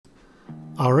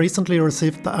I recently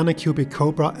received the Anycubic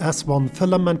Kobra S1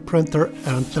 filament printer,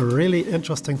 and the really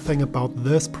interesting thing about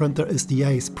this printer is the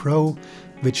ACE Pro,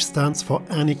 which stands for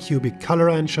Anycubic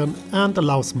Color Engine and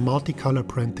allows multicolor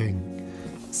printing.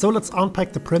 So let's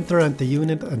unpack the printer and the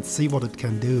unit and see what it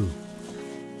can do.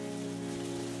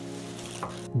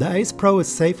 The ACE Pro is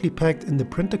safely packed in the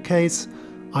printer case.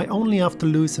 I only have to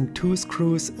loosen 2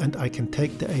 screws and I can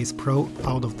take the ACE Pro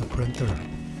out of the printer.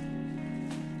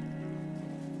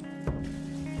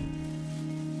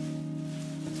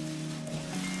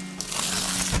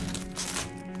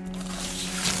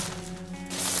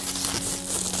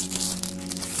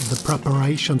 The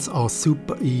preparations are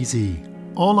super easy.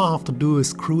 All I have to do is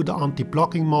screw the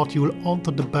anti-blocking module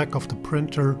onto the back of the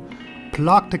printer,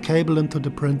 plug the cable into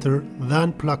the printer,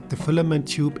 then plug the filament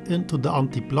tube into the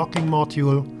anti-blocking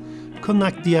module,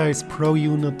 connect the ACE Pro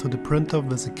unit to the printer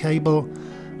with a cable,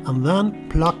 and then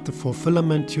plug the 4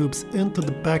 filament tubes into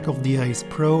the back of the ACE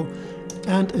Pro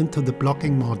and into the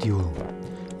blocking module.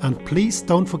 And please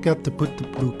don't forget to put the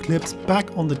blue clips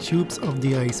back on the tubes of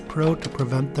the ACE Pro to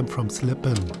prevent them from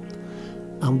slipping.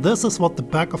 And this is what the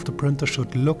back of the printer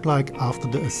should look like after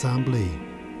the assembly.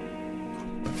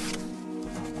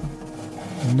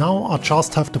 Now I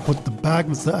just have to put the bag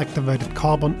with the activated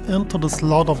carbon into the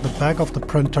slot of the back of the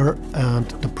printer, and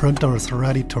the printer is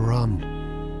ready to run.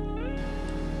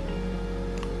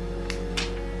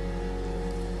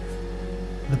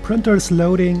 The printer is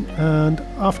loading, and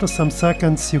after some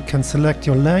seconds you can select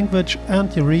your language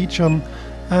and your region,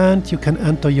 and you can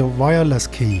enter your wireless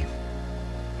key.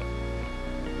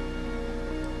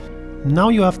 Now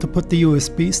you have to put the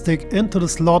USB stick into the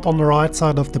slot on the right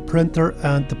side of the printer,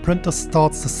 and the printer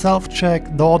starts the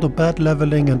self-check, the auto bed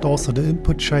leveling and also the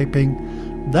input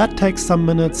shaping. That takes some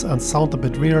minutes and sounds a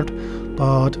bit weird,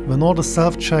 but when all the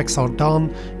self-checks are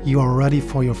done, you are ready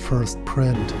for your first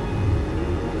print.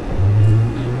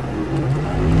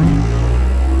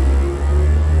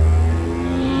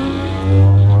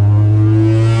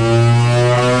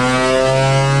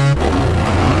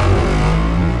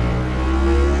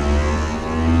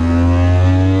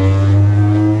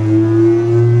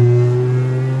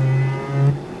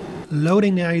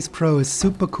 Loading the ACE Pro is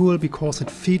super cool because it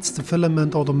feeds the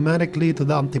filament automatically to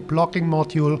the anti-blocking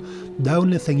module. The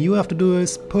only thing you have to do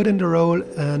is put in the roll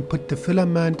and put the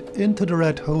filament into the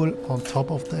red hole on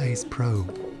top of the ACE Pro.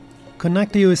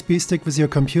 Connect the USB stick with your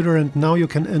computer and now you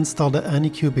can install the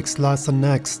Anycubic Slicer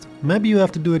Next. Maybe you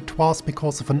have to do it twice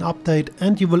because of an update,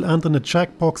 and you will enter the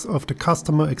checkbox of the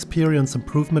Customer Experience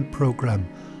Improvement Program.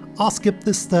 I'll skip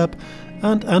this step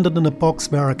and enter it in a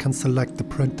box where I can select the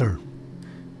printer.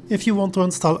 If you want to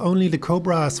install only the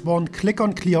Kobra S1, click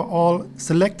on Clear All,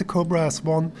 select the Kobra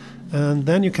S1, and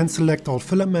then you can select all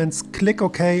filaments, click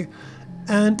OK,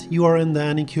 and you are in the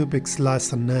Anycubic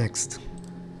Slicer Next.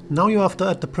 Now you have to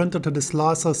add the printer to the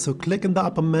slicer, so click in the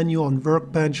upper menu on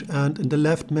Workbench and in the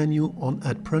left menu on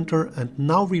Add Printer, and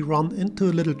now we run into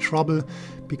a little trouble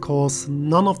because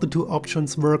none of the 2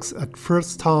 options works at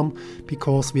first time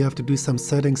because we have to do some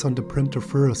settings on the printer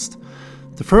first.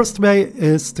 The first way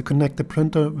is to connect the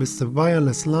printer with the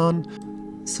wireless LAN.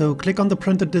 So click on the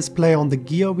printer display on the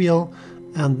gear wheel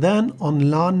and then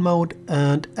on LAN mode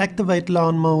and activate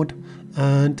LAN mode,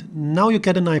 and now you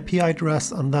get an IP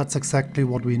address, and that's exactly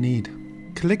what we need.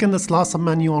 Click in the slicer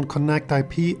menu on Connect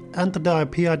IP, enter the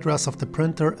IP address of the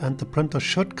printer, and the printer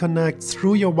should connect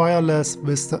through your wireless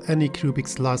with the Anycubic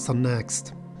Slicer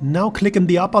Next. Now click in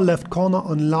the upper left corner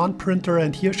on LAN printer,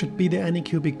 and here should be the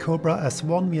Anycubic Kobra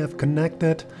S1 we have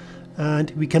connected.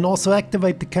 And we can also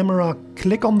activate the camera.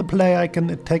 Click on the play icon,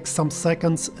 it takes some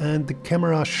seconds and the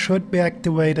camera should be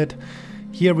activated.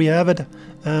 Here we have it,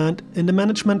 and in the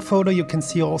management folder you can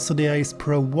see also the ACE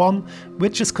Pro 1,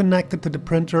 which is connected to the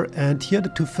printer, and here the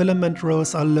 2 filament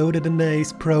rolls are loaded in the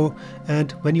ACE Pro.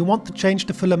 And when you want to change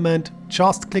the filament,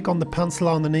 just click on the pencil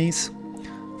underneath.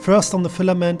 First on the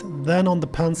filament, then on the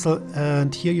pencil,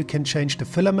 and here you can change the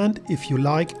filament if you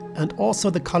like, and also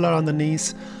the color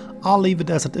underneath. I'll leave it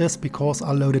as it is because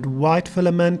I loaded white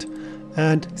filament,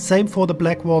 and same for the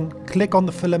black one. Click on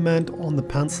the filament on the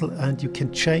pencil and you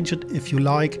can change it if you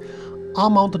like. I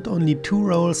mounted only 2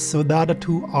 rolls, so the other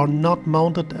 2 are not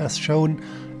mounted as shown,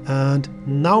 and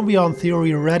now we are in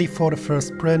theory ready for the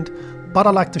first print. But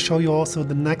I'd like to show you also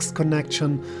the next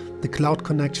connection, the cloud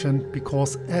connection,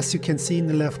 because as you can see in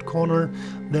the left corner,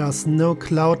 there's no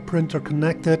cloud printer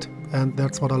connected, and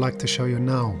that's what I like to show you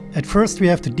now. At first we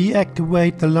have to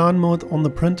deactivate the LAN mode on the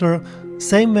printer,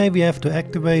 same way we have to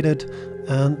activate it,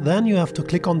 and then you have to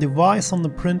click on Device on the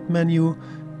print menu,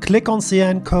 click on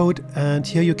CN code, and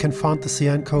here you can find the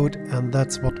CN code, and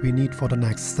that's what we need for the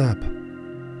next step.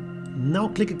 Now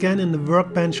click again in the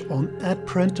workbench on Add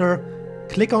Printer,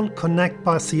 click on Connect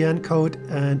by CN code,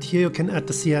 and here you can add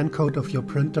the CN code of your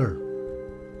printer.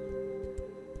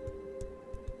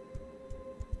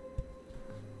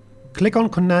 Click on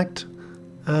Connect,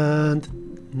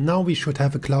 and now we should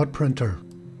have a cloud printer.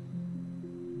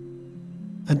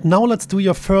 And now let's do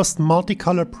your first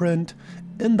multicolor print.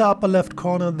 In the upper left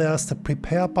corner there's the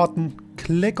Prepare button.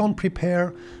 Click on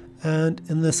Prepare, and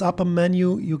in this upper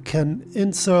menu you can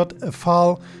insert a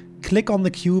file. Click on the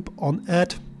cube on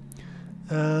Add,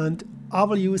 and I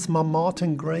will use my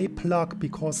Martin Gray plug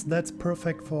because that's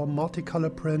perfect for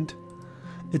multicolor print.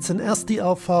 It's an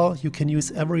STL file. You can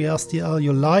use every STL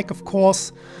you like, of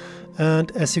course.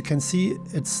 And as you can see,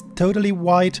 it's totally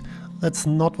white. That's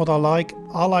not what I like.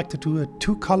 I like to do a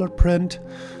two-color print.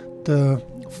 The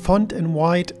font in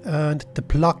white and the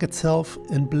plug itself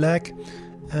in black.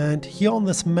 And here on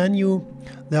this menu,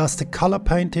 there's the color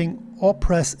painting, or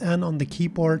press N on the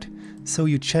keyboard. So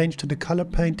you change to the color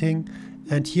painting.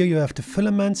 And here you have the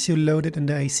filaments you loaded in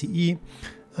the ACE.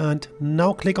 And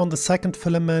now click on the second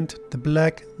filament, the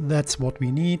black, that's what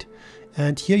we need.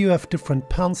 And here you have different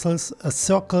pencils, a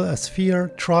circle, a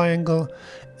sphere, triangle,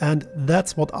 and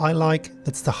that's what I like.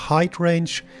 That's the height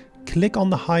range. Click on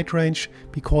the height range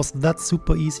because that's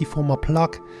super easy for my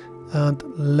plug. And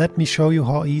let me show you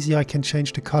how easy I can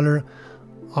change the color.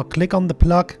 I'll click on the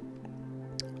plug,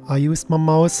 I use my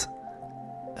mouse,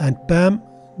 and bam,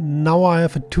 now I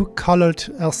have a two-colored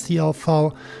STL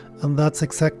file, and that's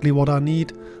exactly what I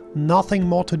need. Nothing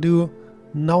more to do.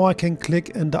 Now I can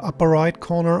click in the upper right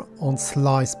corner on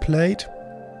Slice Plate.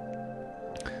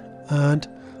 And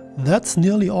that's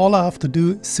nearly all I have to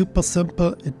do. Super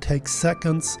simple, it takes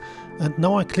seconds. And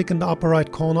now I click in the upper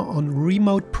right corner on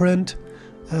Remote Print,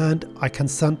 and I can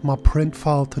send my print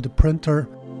file to the printer.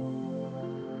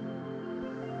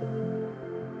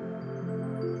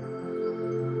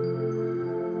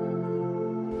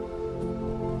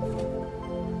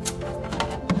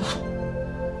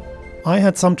 I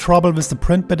had some trouble with the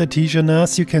print bed adhesion,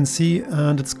 as you can see,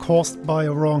 and it's caused by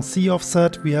a wrong C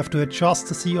offset. We have to adjust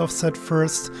the C offset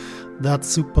first. That's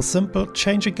super simple.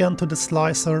 Change again to the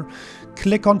slicer,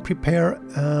 click on Prepare,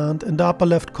 and in the upper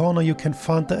left corner you can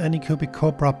find the Anycubic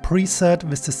Kobra preset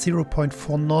with the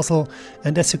 0.4 nozzle.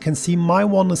 And as you can see, my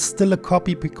one is still a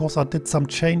copy because I did some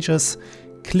changes.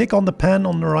 Click on the pen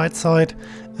on the right side,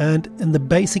 and in the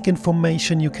basic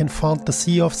information you can find the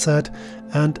C offset,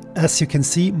 and as you can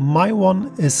see, my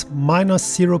one is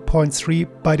 -0.3.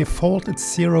 By default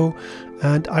it's 0,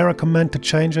 and I recommend to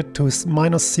change it to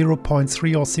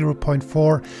 -0.3 or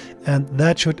 0.4, and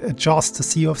that should adjust the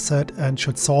C offset and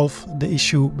should solve the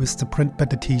issue with the print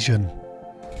bed adhesion.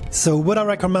 So would I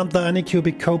recommend the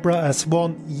Anycubic Kobra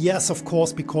S1? Yes, of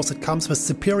course, because it comes with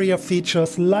superior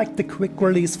features like the quick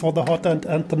release for the hot end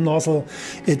and the nozzle.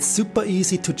 It's super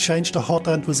easy to change the hot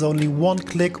end with only one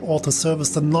click or to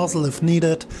service the nozzle if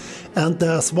needed. And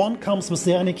the S1 comes with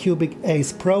the Anycubic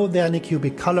Ace Pro, the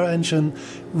Anycubic color engine,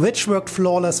 which worked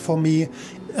flawless for me.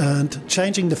 And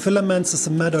changing the filaments is a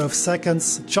matter of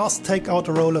seconds. Just take out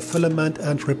a roll of filament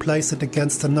and replace it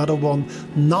against another one.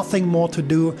 Nothing more to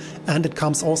do. And it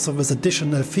comes also with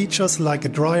additional features like a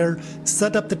dryer.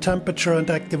 Set up the temperature and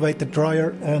activate the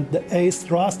dryer, and the Ace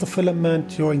dries the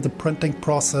filament during the printing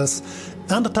process.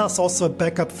 And it has also a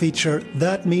backup feature.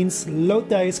 That means load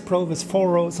the Ace Pro with 4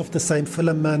 rows of the same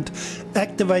filament,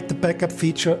 activate the backup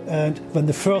feature, and when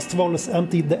the first roll is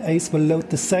empty, the Ace will load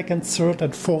the second, third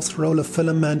and fourth roll of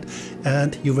filament,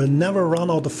 and you will never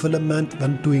run out of filament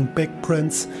when doing big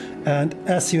prints. And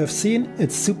as you have seen,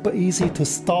 it's super easy to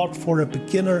start for a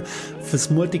beginner with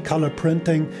multicolor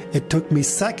printing. It took me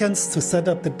seconds to set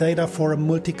up the data for a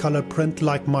multicolor print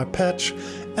like my patch,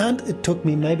 and it took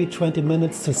me maybe 20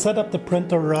 minutes to set up the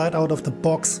printer right out of the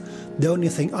box. The only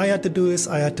thing I had to do is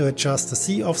I had to adjust the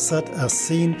C offset as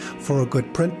seen for a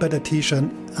good print bed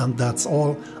adhesion, and that's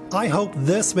all. I hope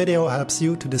this video helps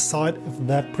you to decide if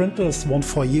that printer is one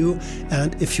for you,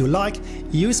 and if you like,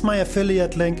 use my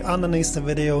affiliate link underneath the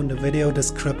video in the video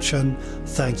description.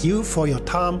 Thank you for your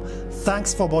time,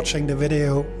 thanks for watching the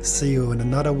video, see you in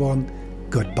another one,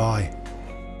 goodbye.